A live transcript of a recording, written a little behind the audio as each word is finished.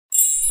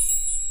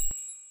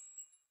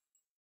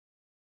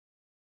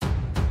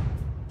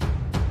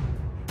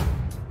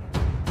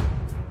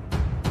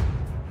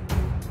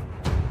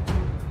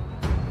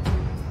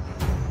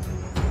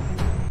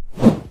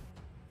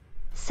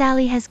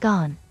Sally has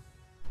gone.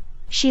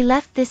 She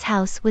left this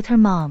house with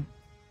her mom.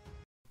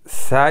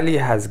 Sally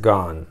has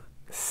gone.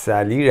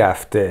 سالی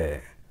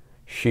رفته.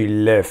 She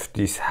left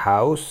this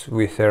house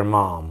with her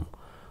mom.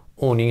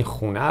 اون این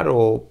خونه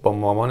رو با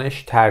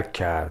مامانش ترک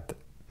کرد.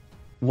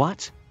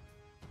 What?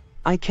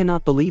 I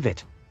cannot believe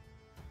it.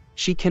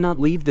 She cannot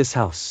leave this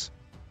house.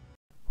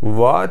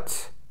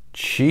 What?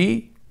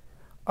 چی؟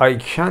 I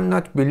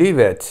cannot believe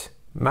it.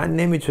 من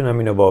نمیتونم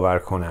اینو باور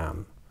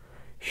کنم.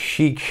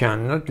 She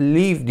cannot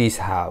leave this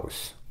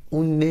house.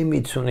 اون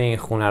نمیتونه این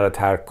خونه رو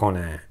ترک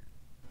کنه.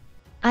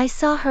 I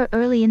saw her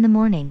early in the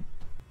morning.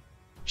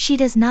 She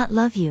does not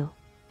love you.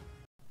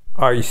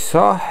 I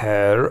saw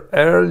her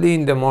early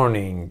in the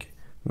morning.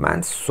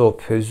 من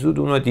صبح زود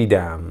اونو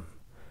دیدم.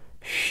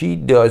 She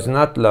does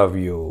not love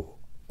you.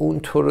 اون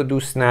تو رو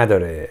دوست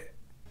نداره.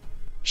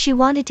 She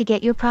wanted to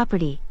get your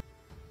property.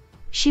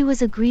 She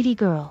was a greedy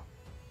girl.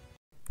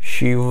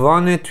 She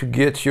wanted to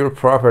get your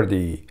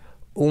property.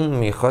 اون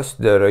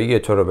میخواست دارایی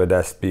تو رو به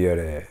دست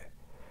بیاره.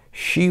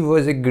 She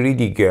was a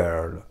greedy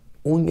girl.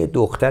 اون یه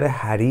دختر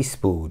حریص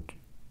بود.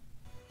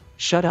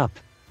 Shut up.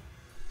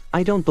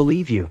 I don't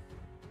believe you.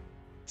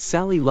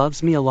 Sally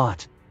loves me a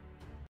lot.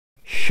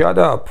 Shut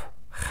up.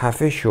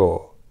 خفه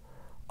شو.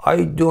 I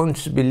don't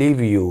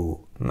believe you.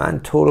 من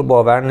تو رو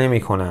باور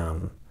نمی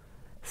کنم.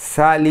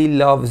 Sally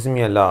loves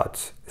me a lot.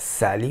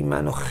 سالی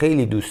منو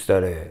خیلی دوست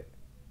داره.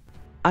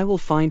 I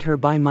will find her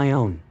by my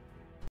own.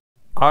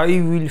 I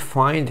will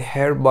find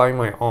her by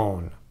my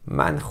own.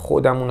 من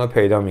خودم اونو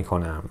پیدا می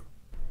کنم.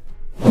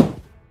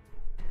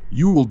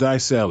 You will die,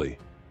 Sally.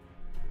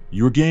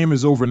 Your game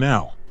is over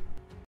now.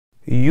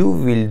 You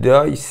will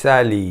die,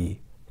 Sally.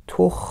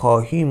 تو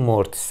خواهی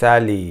مرد،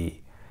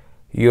 سالی.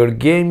 Your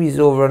game is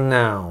over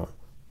now.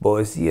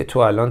 بازی تو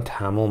الان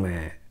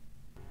تمومه.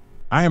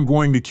 I am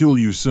going to kill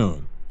you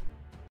soon.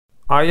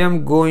 I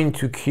am going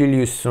to kill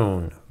you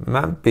soon.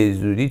 من به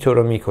زودی تو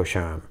رو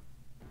میکشم.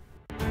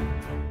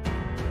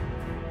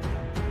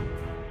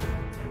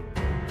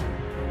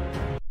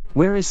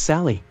 Where is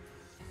Sally?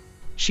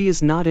 She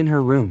is not in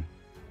her room.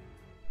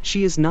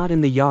 She is not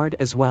in the yard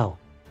as well.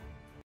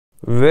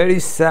 Where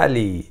is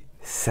Sally?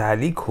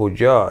 سالی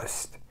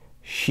کجاست؟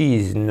 She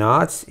is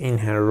not in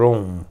her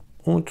room.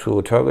 اون تو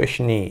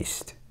اتاقش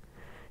نیست.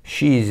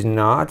 She is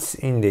not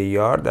in the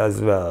yard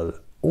as well.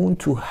 اون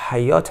تو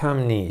حیاط هم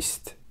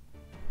نیست.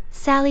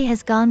 Sally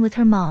has gone with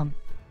her mom.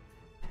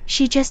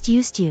 She just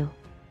used you.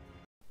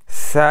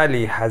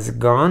 Sally has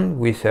gone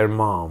with her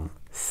mom.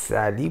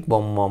 سالی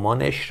با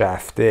مامانش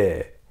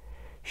رفته.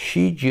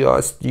 She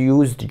just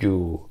used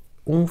you.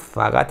 اون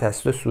فقط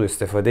از تو سوء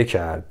استفاده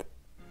کرد.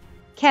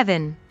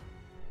 Kevin.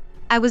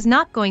 I was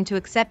not going to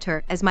accept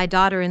her as my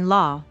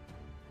daughter-in-law.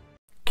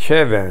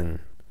 Kevin.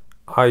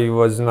 I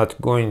was not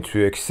going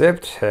to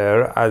accept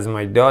her as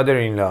my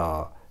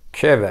daughter-in-law.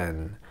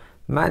 Kevin.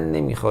 من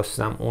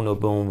نمیخواستم اونو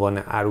به عنوان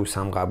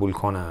عروسم قبول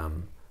کنم.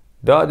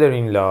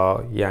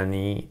 daughter-in-law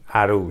یعنی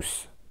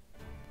عروس.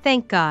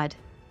 Thank God.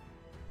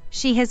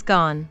 She has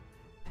gone.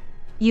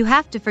 You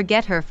have to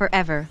forget her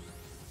forever.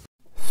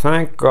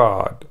 Thank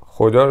God.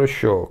 خدا رو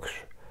شکر.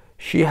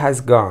 She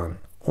has gone.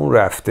 اون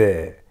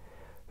رفته.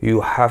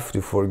 You have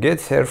to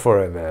forget her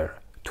forever.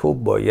 تو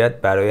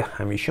باید برای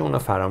همیشه اونو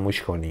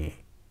فراموش کنی.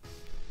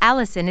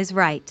 Allison is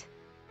right.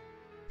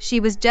 She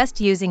was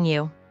just using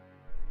you.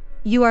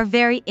 You are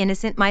very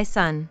innocent, my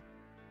son.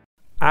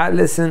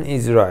 Allison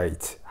is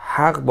right.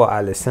 حق با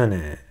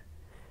الیسنه.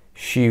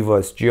 She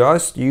was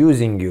just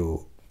using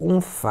you. اون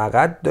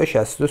فقط داشت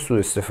از تو سوء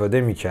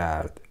استفاده می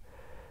کرد.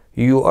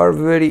 You are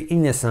very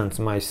innocent,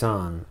 my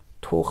son.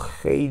 تو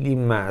خیلی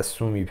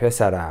معصومی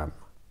پسرم.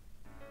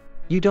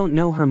 You don't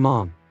know her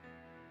mom.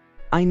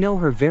 I know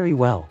her very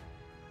well.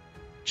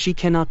 She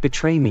cannot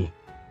betray me.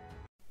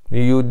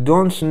 You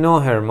don't know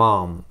her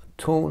mom.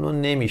 تو اونو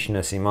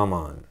نمیشناسی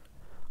مامان.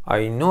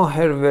 I know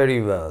her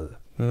very well.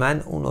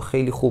 من اونو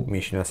خیلی خوب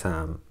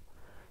میشناسم.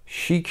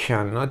 She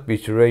cannot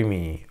betray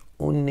me.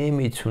 اون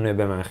نمیتونه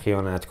به من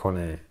خیانت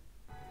کنه.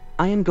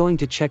 I am going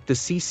to check the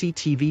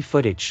CCTV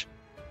footage.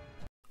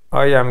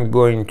 I am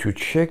going to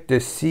check the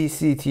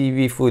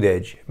CCTV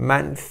footage.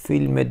 من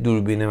فیلم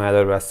دوربین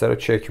مداربسته رو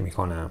چک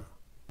میکنم.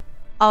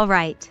 All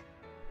right.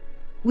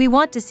 We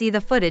want to see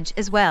the footage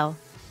as well.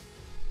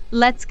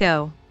 Let's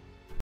go.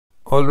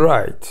 All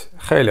right.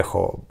 خیلی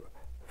خوب.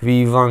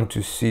 We want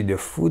to see the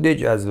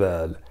footage as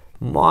well.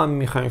 ما هم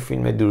میخوایم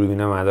فیلم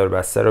دوربین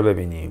مداربسته رو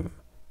ببینیم.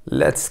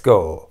 Let's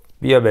go.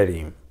 بیا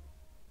بریم.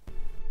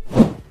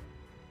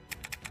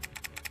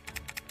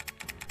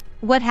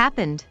 What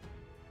happened?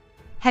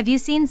 Have you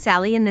seen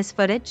Sally in this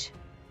footage?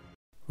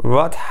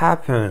 What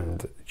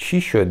happened?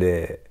 چی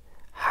شده؟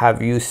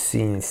 Have you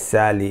seen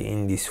Sally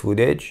in this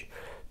footage?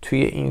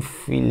 توی این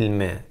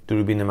فیلم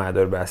دوربین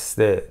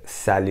مداربسته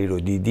سالی رو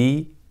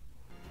دیدی؟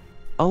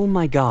 Oh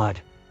my God.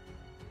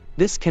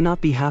 This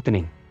cannot be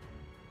happening.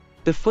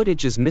 The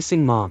footage is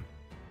missing, Mom.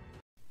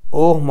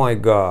 Oh my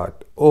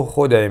God. اوه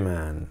خدای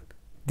من.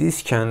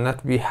 This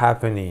cannot be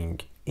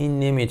happening. این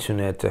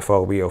نمیتونه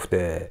اتفاق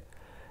بیفته.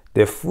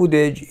 The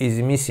footage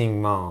is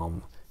missing,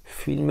 Mom.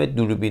 فیلم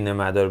دوربین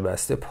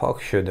مداربسته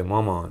پاک شده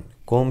مامان.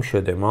 گم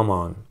شده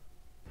مامان.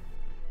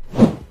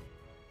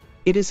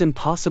 It is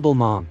impossible,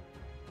 Mom.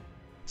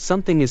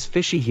 Something is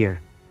fishy here.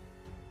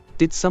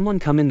 Did someone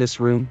come in this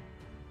room?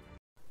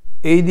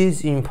 It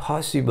is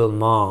impossible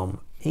mom.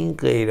 این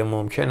غیر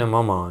ممکنه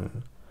مامان.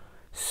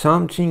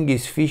 Something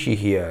is fishy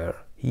here.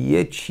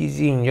 یه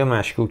چیزی اینجا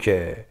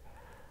مشکوکه.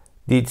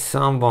 Did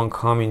someone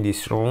come in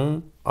this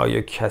room?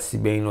 آیا کسی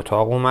به این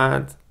اتاق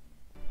اومد؟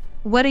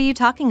 What are you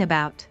talking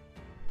about?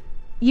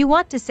 You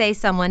want to say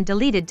someone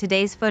deleted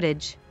today's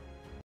footage.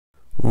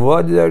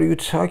 What are you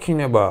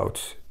talking about?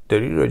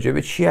 داری راجع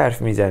به چی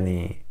حرف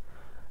میزنی؟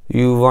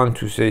 You want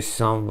to say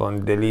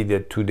someone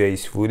deleted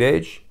today's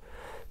footage?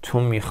 تو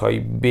میخوای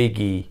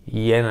بگی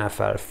یه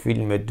نفر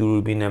فیلم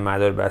دوربین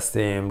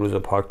مداربسته امروز رو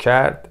پاک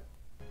کرد؟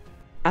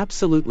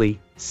 Absolutely,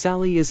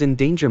 Sally is in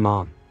danger,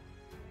 Mom.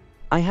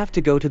 I have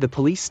to go to the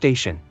police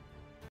station.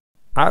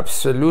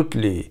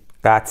 Absolutely.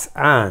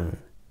 قطعاً.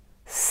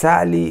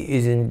 Sally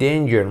is in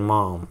danger,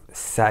 mom.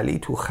 سالی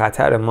تو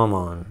خطر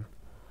مامان.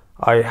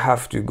 I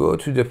have to go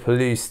to the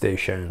police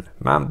station.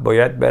 من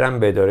باید برم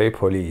به اداره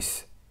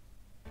پلیس.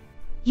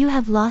 You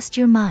have lost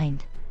your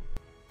mind.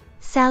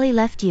 Sally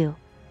left you.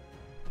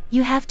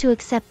 You have to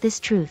accept this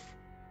truth.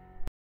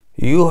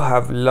 You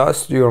have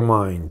lost your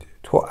mind.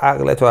 تو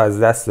عقلتو از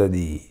دست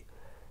دادی.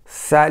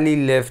 Sally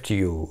left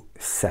you.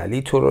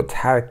 سالی تو رو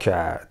ترک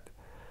کرد.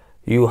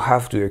 You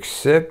have to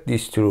accept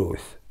this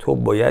truth. تو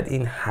باید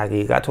این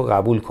حقیقت رو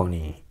قبول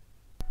کنی.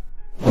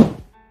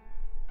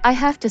 I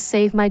have to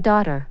save my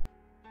daughter.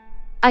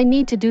 I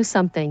need to do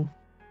something.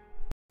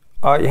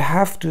 I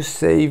have to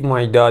save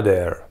my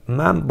daughter.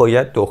 من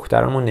باید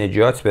دخترم رو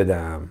نجات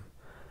بدم.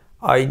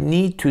 I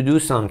need to do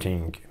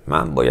something.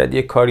 من باید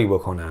یه کاری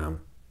بکنم.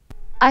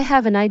 I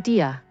have an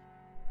idea.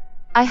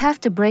 I have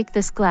to break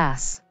this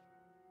glass.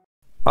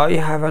 I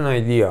have an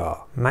idea.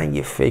 من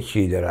یه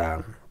فکری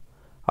دارم.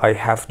 I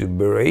have to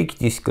break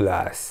this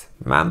glass.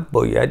 من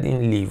باید این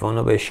لیوان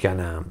رو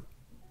بشکنم.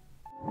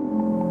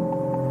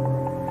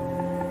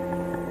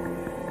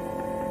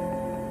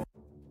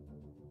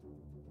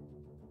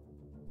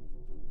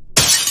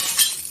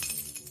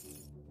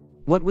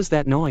 What was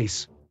that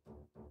noise?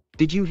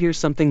 Did you hear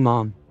something,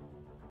 Mom?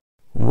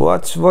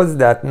 What was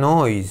that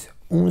noise?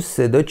 اون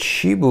صدا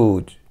چی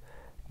بود؟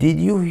 Did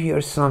you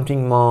hear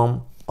something,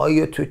 mom?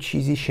 آیا تو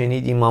چیزی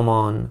شنیدی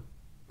مامان؟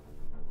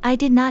 I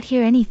did not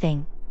hear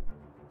anything.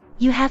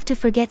 You have to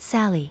forget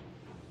Sally.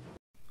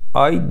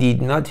 I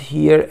did not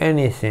hear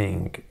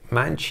anything.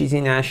 من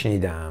چیزی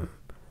نشنیدم.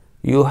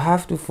 You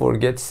have to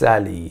forget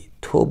Sally.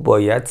 تو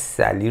باید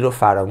سالی رو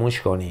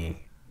فراموش کنی.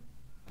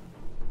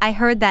 I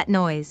heard that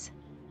noise.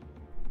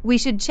 We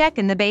should check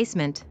in the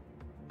basement.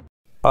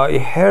 I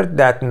heard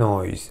that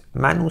noise.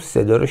 من اون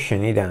صدا رو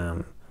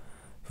شنیدم.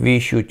 We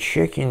should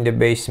check in the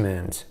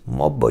basement.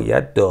 ما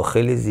باید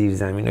داخل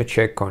زیرزمین رو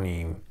چک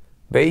کنیم.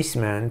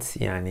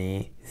 Basement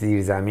یعنی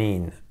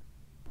زیرزمین.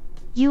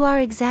 You are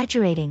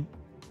exaggerating.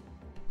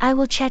 I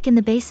will check in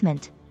the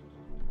basement.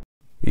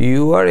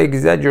 You are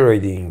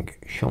exaggerating.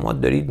 شما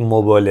دارید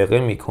مبالغه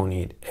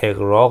میکنید.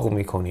 اغراق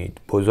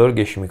میکنید.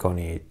 بزرگش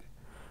میکنید.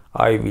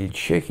 I will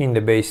check in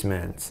the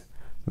basement.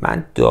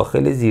 من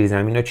داخل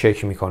زیرزمین رو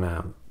چک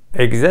میکنم.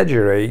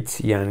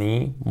 Exaggerate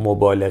یعنی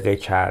مبالغه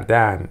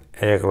کردن،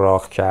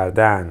 اغراق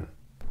کردن.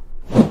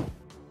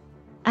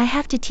 I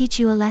have to teach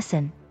you a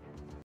lesson.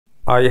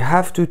 I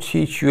have to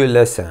teach you a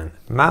lesson.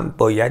 من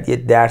باید یه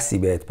درسی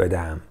بهت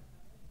بدم.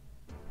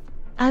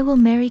 I will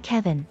marry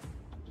Kevin.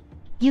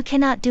 You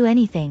cannot do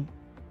anything.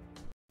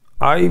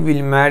 I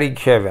will marry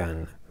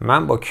Kevin.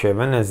 من با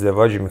کوین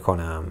ازدواج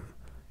میکنم.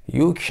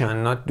 You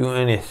cannot do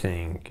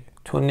anything.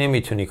 تو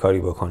نمیتونی کاری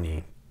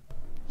بکنی.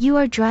 You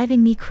are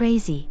driving me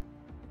crazy.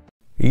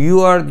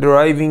 You are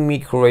driving me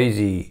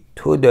crazy.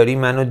 تو داری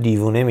منو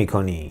دیوونه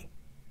میکنی.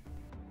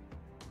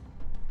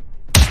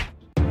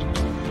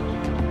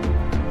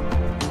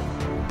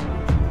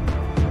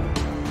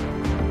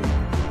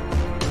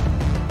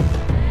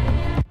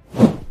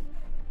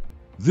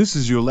 This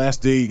is your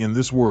last day in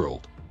this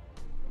world.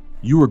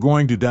 You are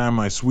going to die,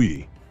 my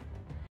sweetie.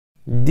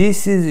 This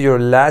is your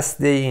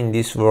last day in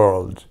this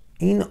world.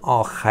 این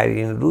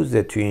آخرین روز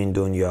توی این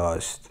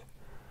دنیاست.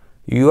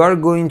 You are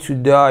going to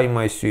die,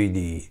 my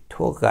sweetie.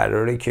 تو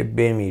قراره که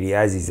بمیری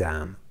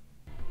عزیزم.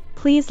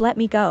 Please let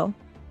me go.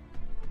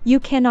 You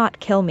cannot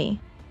kill me.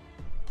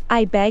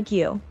 I beg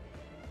you.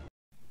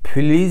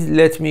 Please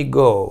let me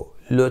go.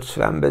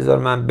 لطفاً بذار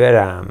من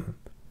برم.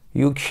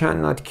 You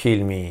cannot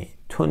kill me.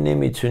 تو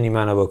نمیتونی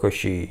منو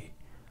بکشی.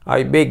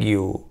 I beg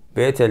you.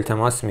 بهت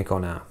التماس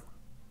میکنم.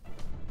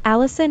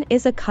 Allison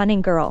is a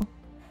cunning girl.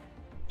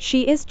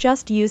 She is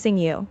just using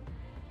you.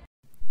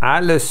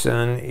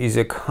 Allison is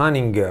a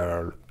cunning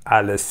girl.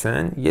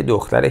 Allison یه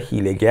دختر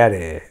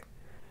حیله‌گره.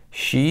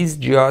 She's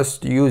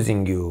just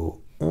using you.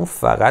 اون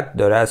فقط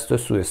داره از تو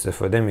سوء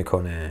استفاده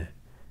میکنه.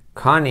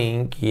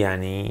 Cunning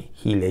یعنی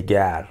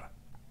حیله‌گر.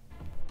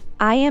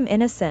 I am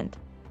innocent.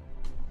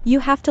 You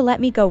have to let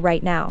me go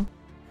right now.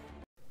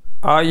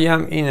 I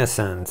am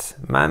innocent.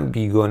 من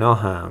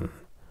بیگناهم.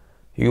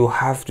 You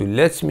have to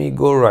let me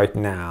go right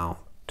now.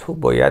 تو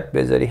باید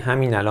بذاری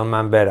همین الان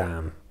من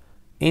برم.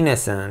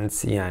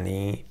 Innocent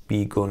یعنی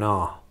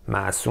بیگناه،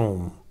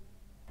 معصوم.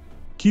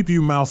 Keep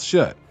your mouth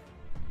shut.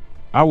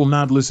 I will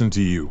not listen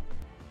to you.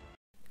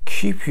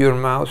 Keep your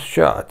mouth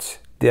shut.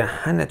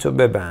 دهنتو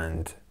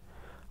ببند.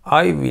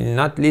 I will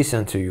not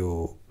listen to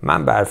you.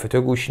 من به حرف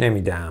تو گوش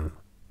نمیدم.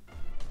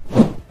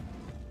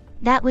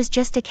 That was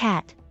just a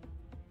cat.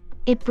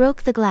 It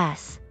broke the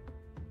glass.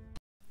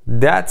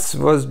 That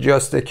was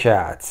just a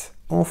cat.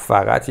 اون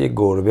فقط یه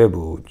گربه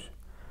بود.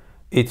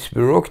 It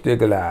broke the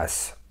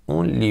glass.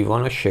 اون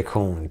لیوانو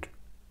شکوند.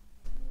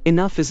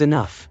 Enough is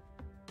enough.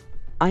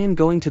 I am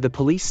going to the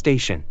police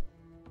station.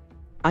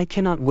 I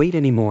cannot wait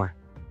anymore.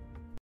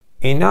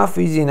 Enough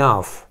is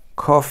enough.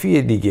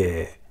 کافیه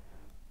دیگه.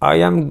 I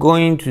am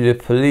going to the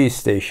police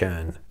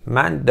station.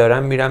 من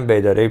دارم میرم به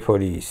اداره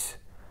پلیس.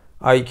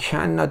 I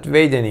cannot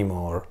wait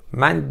anymore.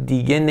 من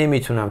دیگه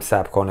نمیتونم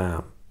صبر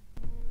کنم.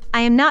 I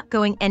am not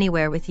going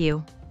anywhere with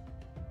you.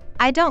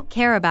 I don't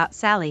care about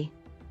Sally.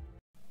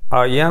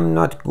 I am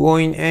not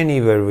going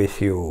anywhere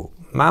with you.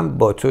 من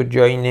با تو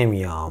جایی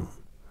نمیام.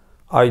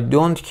 I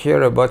don't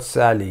care about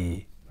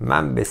Sally.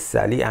 من به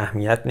سالی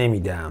اهمیت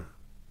نمیدم.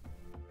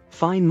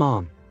 Fine,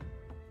 Mom.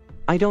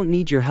 I don't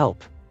need your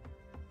help.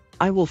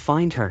 I will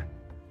find her.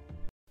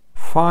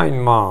 Fine,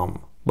 Mom.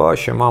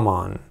 باشه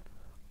مامان.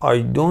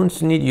 I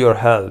don't need your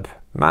help.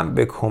 من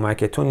به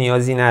کمک تو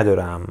نیازی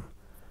ندارم.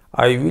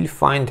 I will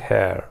find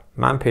her.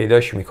 من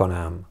پیداش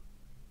میکنم.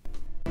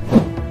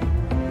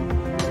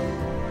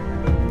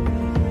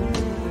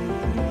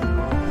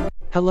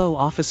 Hello,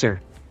 officer.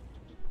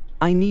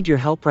 I need your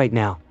help right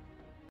now.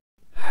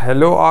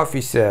 Hello,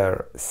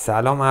 officer.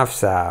 سلام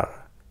افسر.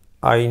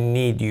 I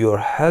need your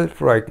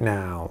help right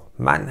now.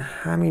 من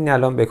همین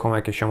الان به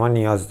کمک شما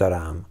نیاز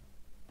دارم.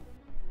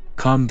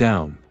 Calm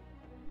down.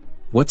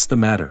 What's the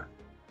matter?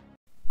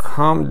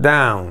 Calm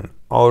down.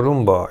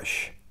 آروم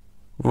باش.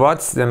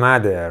 What's the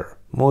matter?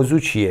 موضوع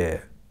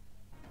چیه؟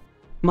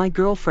 My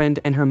girlfriend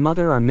and her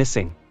mother are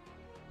missing.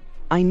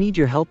 I need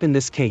your help in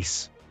this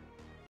case.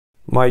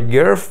 My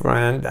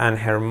girlfriend and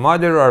her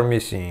mother are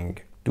missing.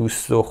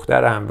 دوست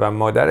دخترم و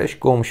مادرش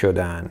گم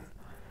شدن.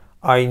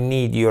 I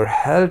need your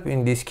help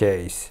in this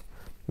case.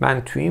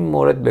 من تو این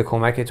مورد به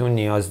کمکتون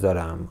نیاز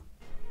دارم.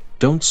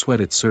 Don't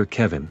sweat it, Sir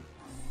Kevin.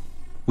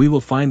 We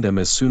will find them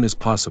as soon as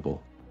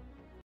possible.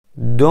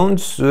 Don't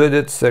sweat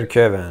it, Sir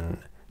Kevin.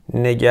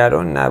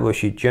 نگران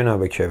نباشید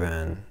جناب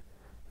کوین.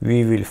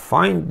 We will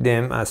find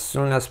them as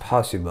soon as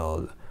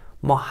possible.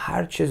 ما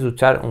هر چه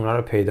زودتر اونا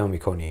رو پیدا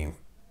میکنیم.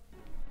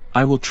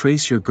 I will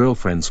trace your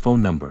girlfriend's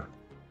phone number.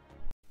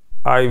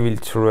 I will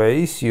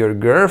trace your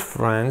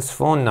girlfriend's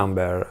phone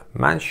number.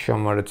 من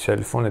شماره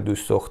تلفن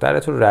دوست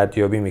دخترت رو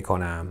ردیابی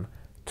میکنم.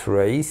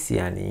 Trace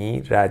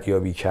یعنی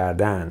ردیابی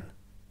کردن.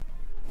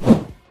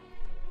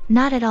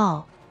 Not at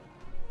all.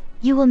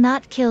 You will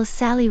not kill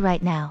Sally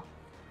right now.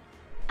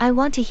 I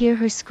want to hear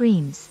her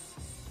screams.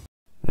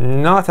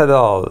 Not at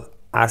all.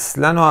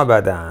 اصلاً و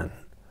ابداً.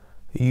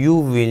 You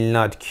will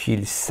not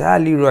kill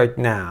Sally right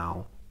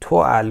now. تو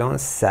الان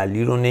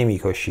سلی رو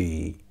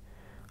نمیکشی.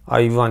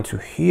 I want to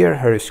hear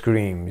her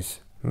screams.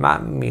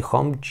 من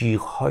میخوام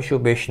جیغهاشو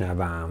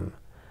بشنوم.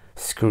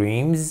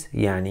 Screams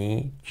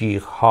یعنی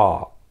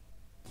جیغها.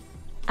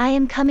 I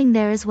am coming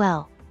there as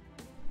well.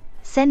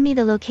 Send me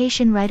the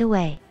location right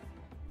away.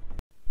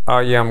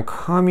 I am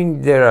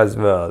coming there as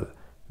well.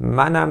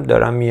 منم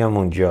دارم میام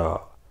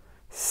اونجا.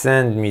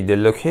 Send me the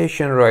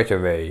location right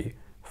away.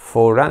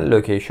 فوراً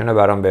لوکیشن رو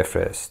برام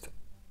بفرست.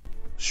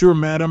 Sure,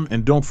 madam,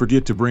 and don't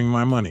forget to bring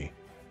my money.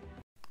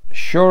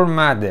 Sure,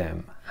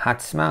 madam.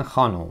 حتما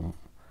خانم.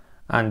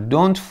 And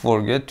don't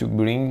forget to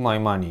bring my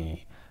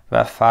money.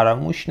 و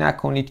فراموش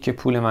نکنید که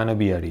پول منو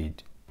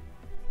بیارید.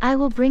 I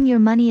will bring your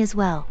money as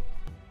well.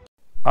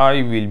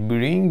 I will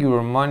bring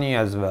your money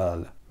as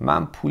well.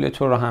 من پول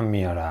تو رو هم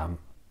میارم.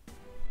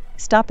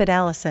 Stop it,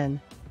 Allison.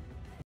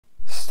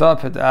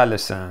 Stop it,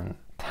 Allison.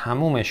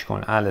 تمومش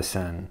کن,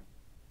 Allison.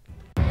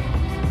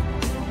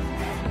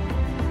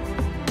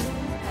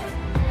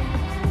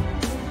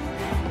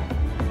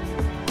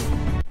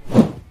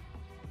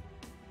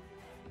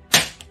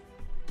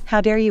 How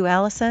dare you,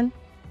 Allison?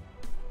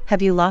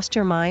 Have you lost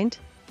your mind?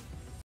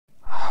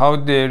 How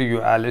dare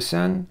you,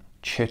 Allison?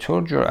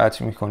 چطور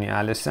جرأت میکنی,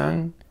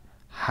 Allison?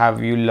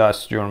 Have you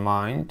lost your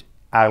mind?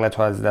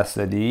 عقلتو از دست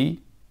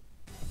دادی?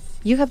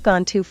 You have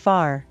gone too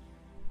far.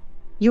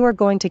 You are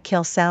going to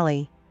kill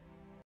Sally.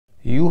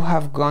 You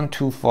have gone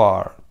too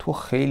far. تو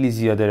خیلی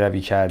زیاده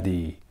روی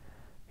کردی.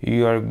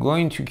 You are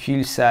going to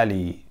kill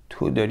Sally.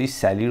 تو داری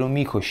سلی رو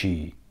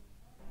میکشی.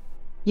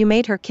 You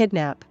made her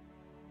kidnap.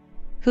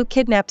 Who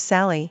kidnapped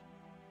Sally?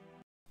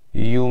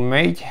 You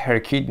made her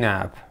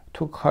kidnap.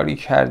 تو کاری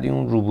کردی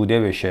اون روبوده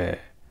بشه.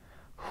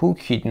 Who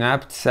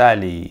kidnapped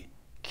Sally?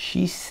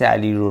 کی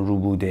سلی رو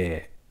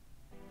روبوده؟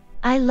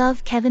 I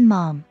love Kevin,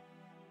 Mom.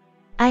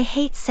 I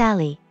hate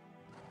Sally.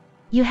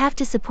 You have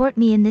to support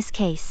me in this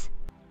case.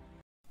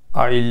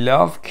 I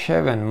love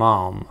Kevin,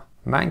 Mom.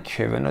 من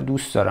کوین رو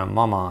دوست دارم,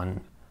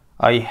 مامان.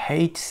 I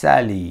hate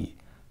Sally.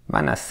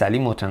 من از سلی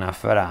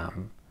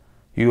متنفرم.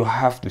 You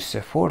have to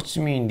support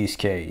me in this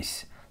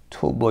case.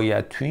 تو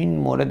باید تو این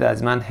مورد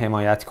از من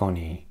حمایت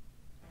کنی.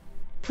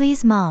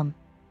 Please, Mom.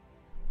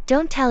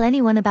 Don't tell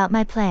anyone about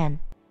my plan.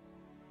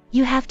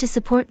 You have to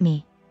support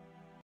me.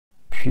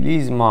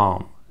 Please,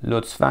 Mom.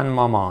 لطفاً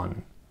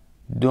مامان.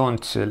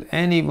 Don't tell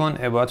anyone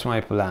about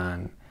my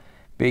plan.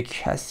 به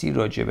کسی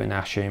راجع به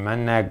نقشه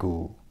من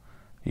نگو.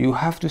 You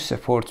have to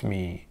support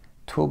me.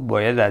 تو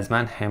باید از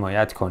من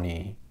حمایت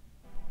کنی.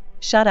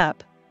 Shut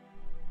up.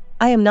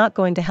 I am not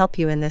going to help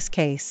you in this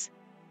case.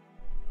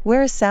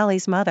 Where is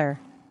Sally's mother?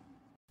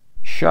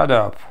 Shut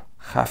up.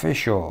 خفه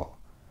شو.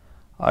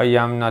 I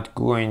am not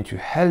going to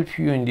help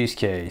you in this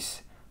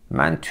case.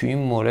 من تو این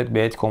مورد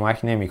بهت کمک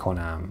نمی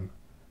کنم.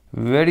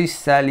 Where is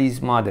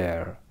Sally's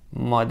mother?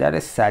 مادر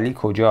سلی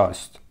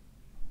کجاست؟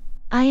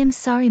 I am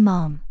sorry,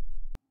 Mom.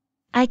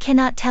 I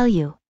cannot tell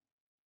you.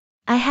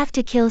 I have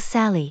to kill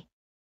Sally.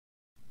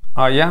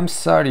 I am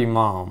sorry,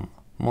 Mom.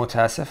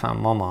 متاسفم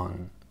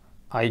مامان.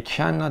 I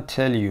cannot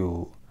tell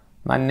you.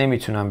 من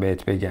نمیتونم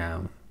بهت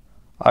بگم.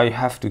 I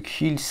have to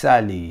kill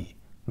Sally.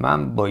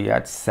 من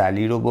باید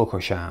سلی رو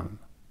بکشم.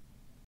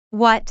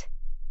 What?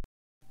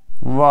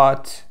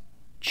 What?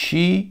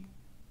 چی؟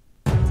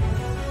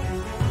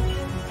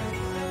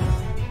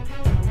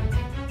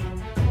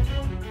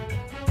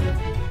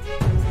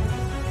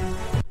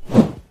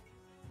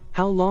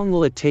 How long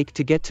will it take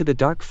to get to the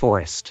dark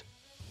forest?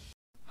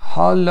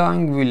 How long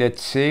will it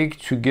take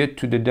to get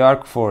to the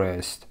dark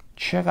forest?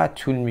 چقدر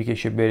طول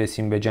میکشه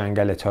برسیم به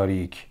جنگل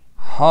تاریک؟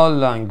 How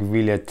long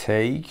will it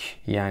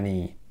take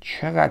یعنی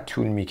چقدر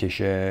طول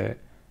میکشه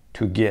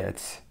to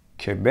get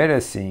که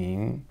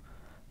برسیم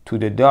to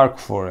the dark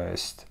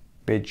forest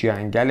به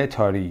جنگل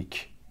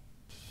تاریک.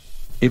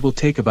 It will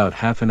take about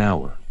half an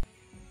hour.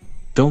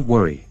 Don't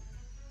worry.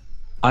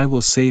 I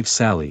will save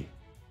Sally.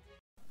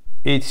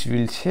 It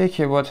will take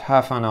about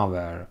half an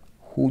hour.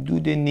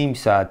 حدود نیم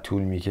ساعت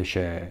طول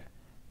میکشه.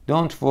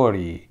 Don't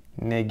worry.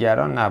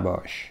 نگران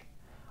نباش.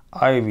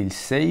 I will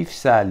save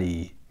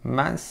Sally.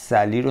 من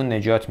سلی رو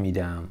نجات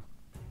میدم.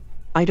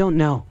 I don't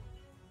know.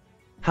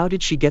 How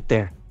did she get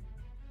there?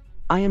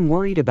 I am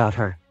worried about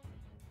her.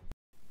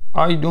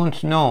 I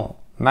don't know.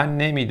 من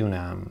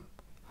نمیدونم.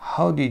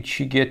 How did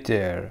she get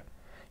there?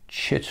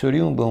 چطوری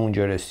اون به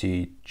اونجا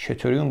رسید؟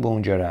 چطوری اون به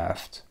اونجا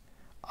رفت؟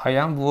 I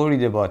am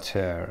worried about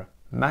her.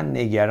 من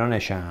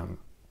نگرانشم.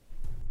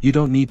 You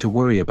don't need to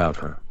worry about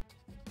her.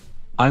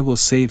 I will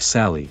save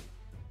Sally.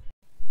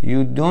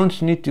 You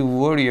don't need to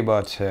worry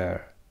about her.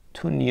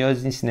 تو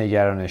نیاز نیست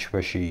نگرانش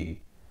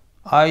باشی.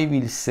 I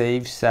will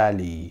save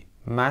Sally.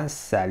 من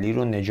سلی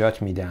رو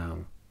نجات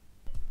میدم.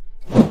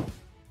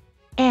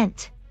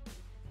 Aunt.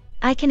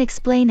 I can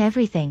explain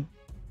everything.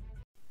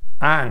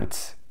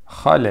 Aunt.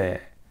 خاله.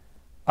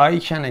 I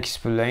can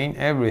explain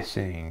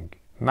everything.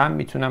 من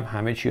میتونم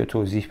همه چی رو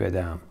توضیح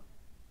بدم.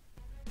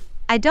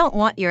 I don't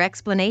want your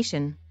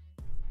explanation.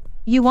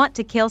 You want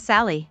to kill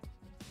Sally.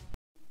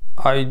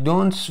 I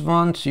don't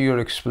want your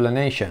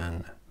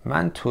explanation.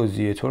 من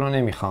توضیح تو رو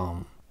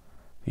نمیخوام.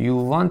 You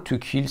want to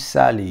kill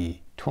Sally.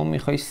 تو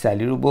میخوای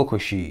سلی رو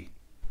بکشی.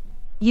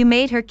 You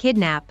made her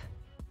kidnap.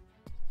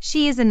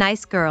 She is a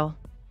nice girl.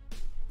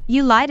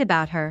 You lied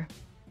about her.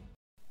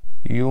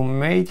 You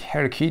made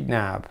her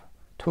kidnap.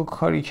 تو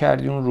کاری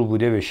کردی اون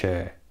روبوده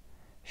بشه.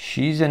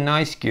 She's a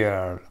nice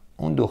girl.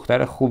 اون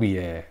دختر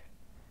خوبیه.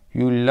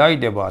 You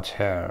lied about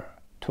her.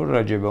 تو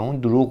راجع به اون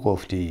دروغ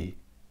گفتی.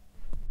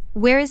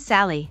 Where is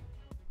Sally?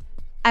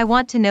 I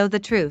want to know the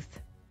truth.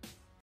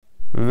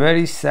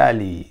 Where is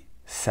Sally?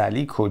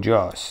 سلی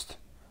کجاست؟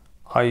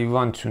 I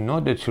want to know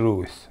the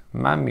truth.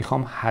 من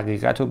میخوام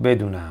حقیقت رو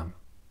بدونم.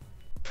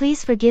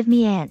 Please forgive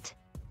me, Aunt.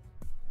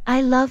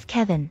 I love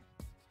Kevin.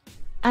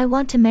 I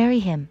want to marry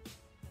him.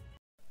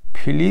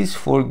 Please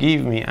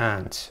forgive me,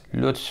 Aunt.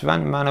 لطفاً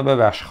منو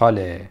ببخش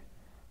خاله.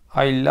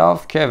 I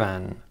love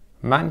Kevin.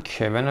 من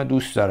کوین رو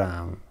دوست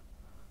دارم.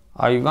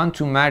 I want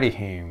to marry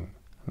him.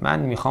 من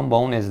میخوام با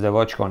اون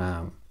ازدواج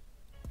کنم.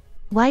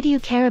 Why do you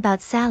care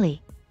about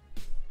Sally?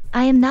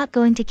 I am not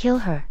going to kill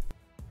her.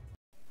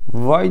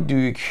 Why do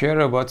you care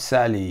about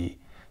Sally?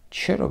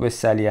 چرا به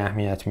سلی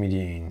اهمیت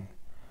میدین؟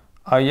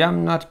 I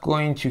am not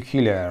going to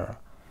kill her.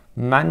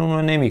 من اون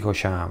رو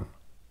نمیکشم.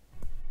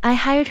 I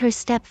hired her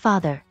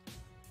stepfather.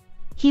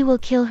 He will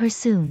kill her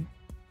soon.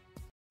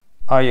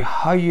 I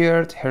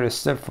hired her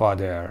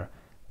stepfather.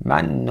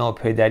 من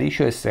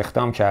ناپدریشو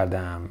استخدام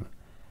کردم.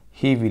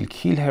 He will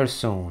kill her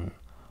soon.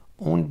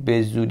 اون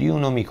به زودی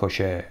اونو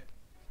میکشه.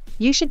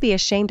 You should be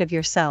ashamed of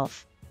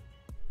yourself.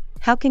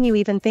 How can you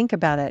even think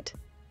about it?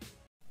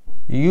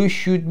 You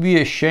should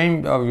be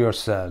ashamed of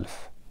yourself.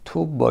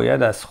 تو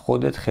باید از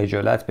خودت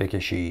خجالت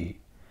بکشی.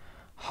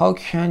 How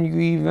can you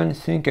even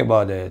think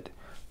about it?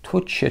 تو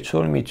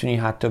چطور میتونی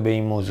حتی به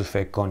این موضوع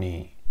فکر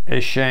کنی؟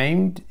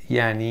 Ashamed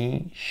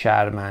یعنی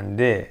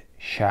شرمنده،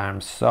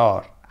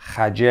 شرمسار،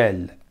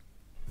 خجل.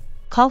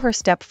 Call her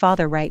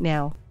stepfather right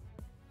now.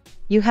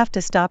 You have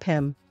to stop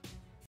him.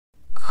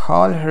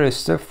 Call her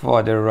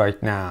stepfather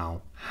right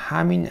now.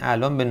 همین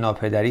الان به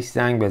ناپدریش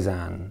زنگ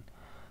بزن.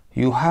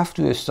 You have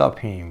to stop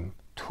him.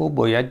 تو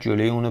باید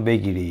جلوی اونو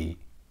بگیری.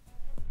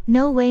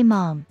 No way,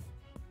 Mom.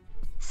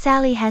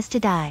 Sally has to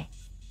die.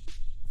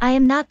 I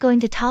am not going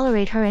to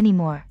tolerate her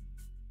anymore.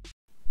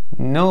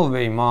 No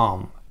way,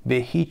 Mom. به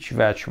هیچ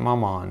وجه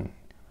مامان.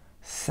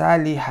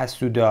 Sally has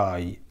to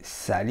die.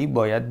 سالی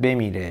باید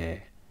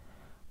بمیره.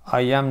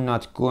 I am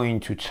not going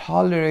to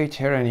tolerate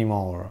her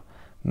anymore.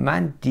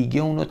 من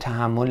دیگه اونو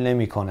تحمل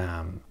نمی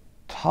کنم.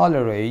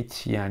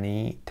 Tolerate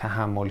یعنی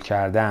تحمل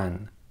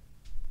کردن.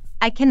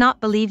 I cannot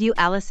believe you,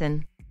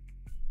 Allison.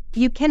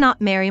 You cannot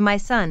marry my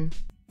son.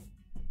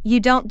 You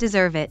don't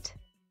deserve it.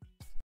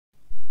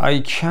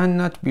 I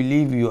cannot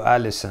believe you,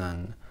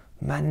 Allison.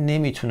 من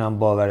نمیتونم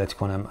باورت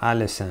کنم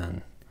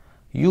Allison.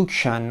 You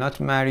cannot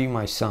marry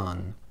my son.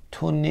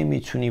 تو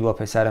نمیتونی با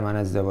پسر من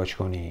ازدواج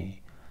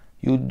کنی.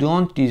 You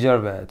don't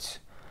deserve it.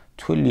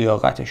 تو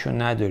لیاقتشو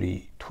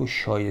نداری. تو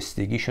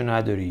شایستگیشو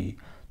نداری.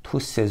 تو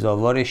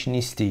سزاوارش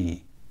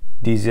نیستی.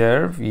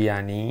 Deserve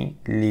یعنی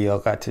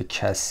لیاقت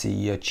کسی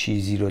یا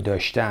چیزی رو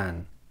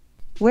داشتن.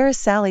 Where is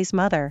Sally's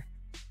mother?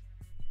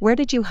 Where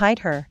did you hide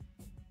her?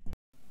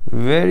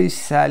 Where is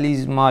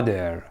Sally's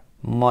mother?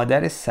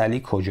 مادر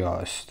سالی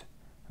کجاست؟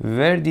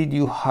 Where did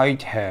you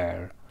hide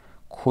her?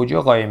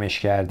 کجا قایمش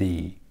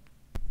کردی؟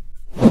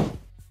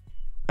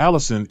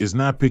 Allison is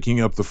not picking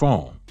up the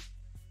phone.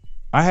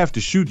 I have to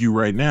shoot you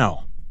right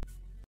now.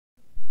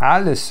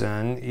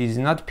 Allison is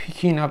not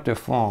picking up the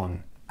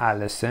phone.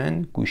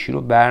 Allison گوشی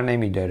رو بر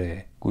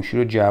نمیداره. گوشی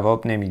رو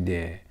جواب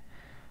نمیده.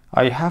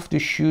 I have to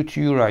shoot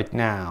you right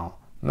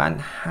now. من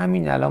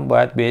همین الان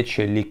باید بهت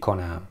شلیک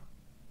کنم.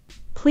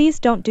 Please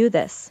don't do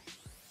this.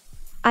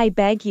 I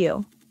beg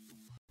you.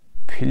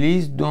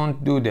 Please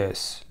don't do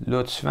this.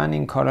 لطفاً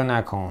این کارو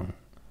نکن.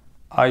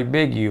 I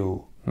beg you.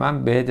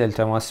 من بهت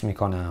التماس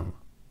میکنم.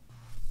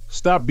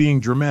 Stop being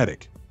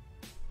dramatic.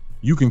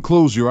 You can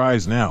close your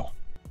eyes now.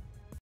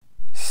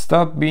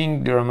 Stop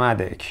being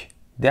dramatic.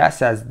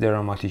 دست از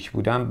دراماتیک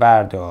بودن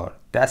بردار.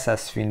 دست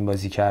از فیلم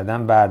بازی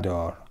کردن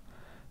بردار.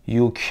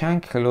 You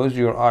can close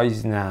your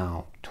eyes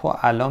now. تو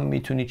الان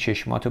میتونی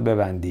چشماتو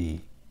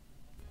ببندی.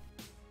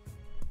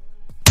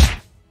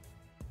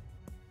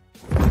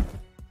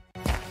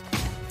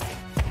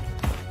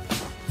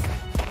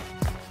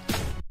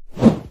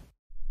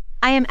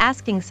 I am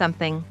asking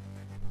something.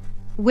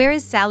 Where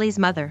is Sally's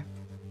mother?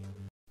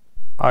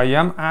 I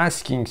am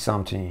asking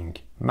something.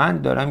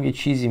 من دارم یه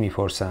چیزی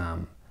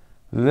میپرسم.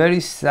 Where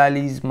is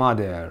Sally's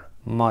mother?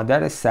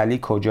 مادر سالی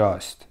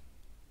کجاست؟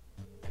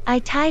 I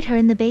tied her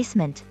in the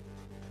basement.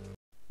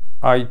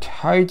 I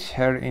tied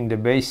her in the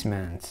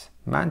basement.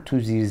 من تو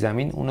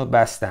زیرزمین اونو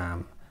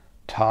بستم.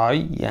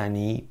 tie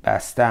یعنی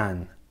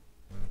بستن.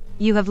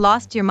 You have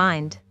lost your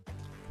mind.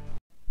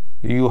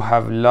 You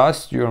have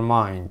lost your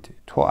mind.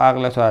 تو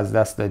عقلتو از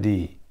دست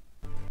دادی.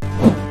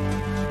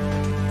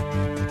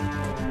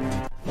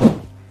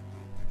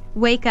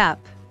 Wake up.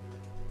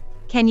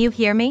 Can you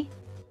hear me?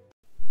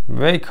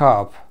 Wake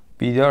up.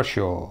 بیدار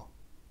شو.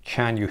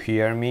 Can you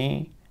hear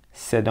me?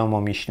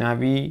 صدامو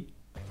میشنوی؟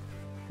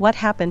 What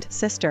happened,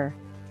 sister?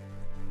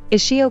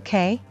 Is she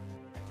okay?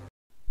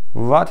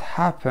 What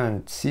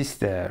happened,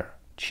 sister?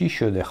 چی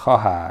شده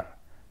خواهر؟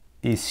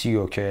 Is she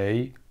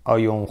okay?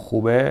 آیا اون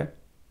خوبه؟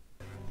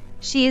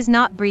 She is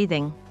not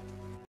breathing.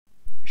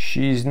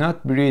 She is not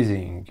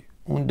breathing.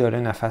 اون داره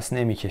نفس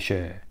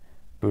نمیکشه.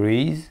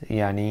 Breathe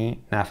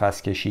یعنی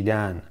نفس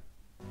کشیدن.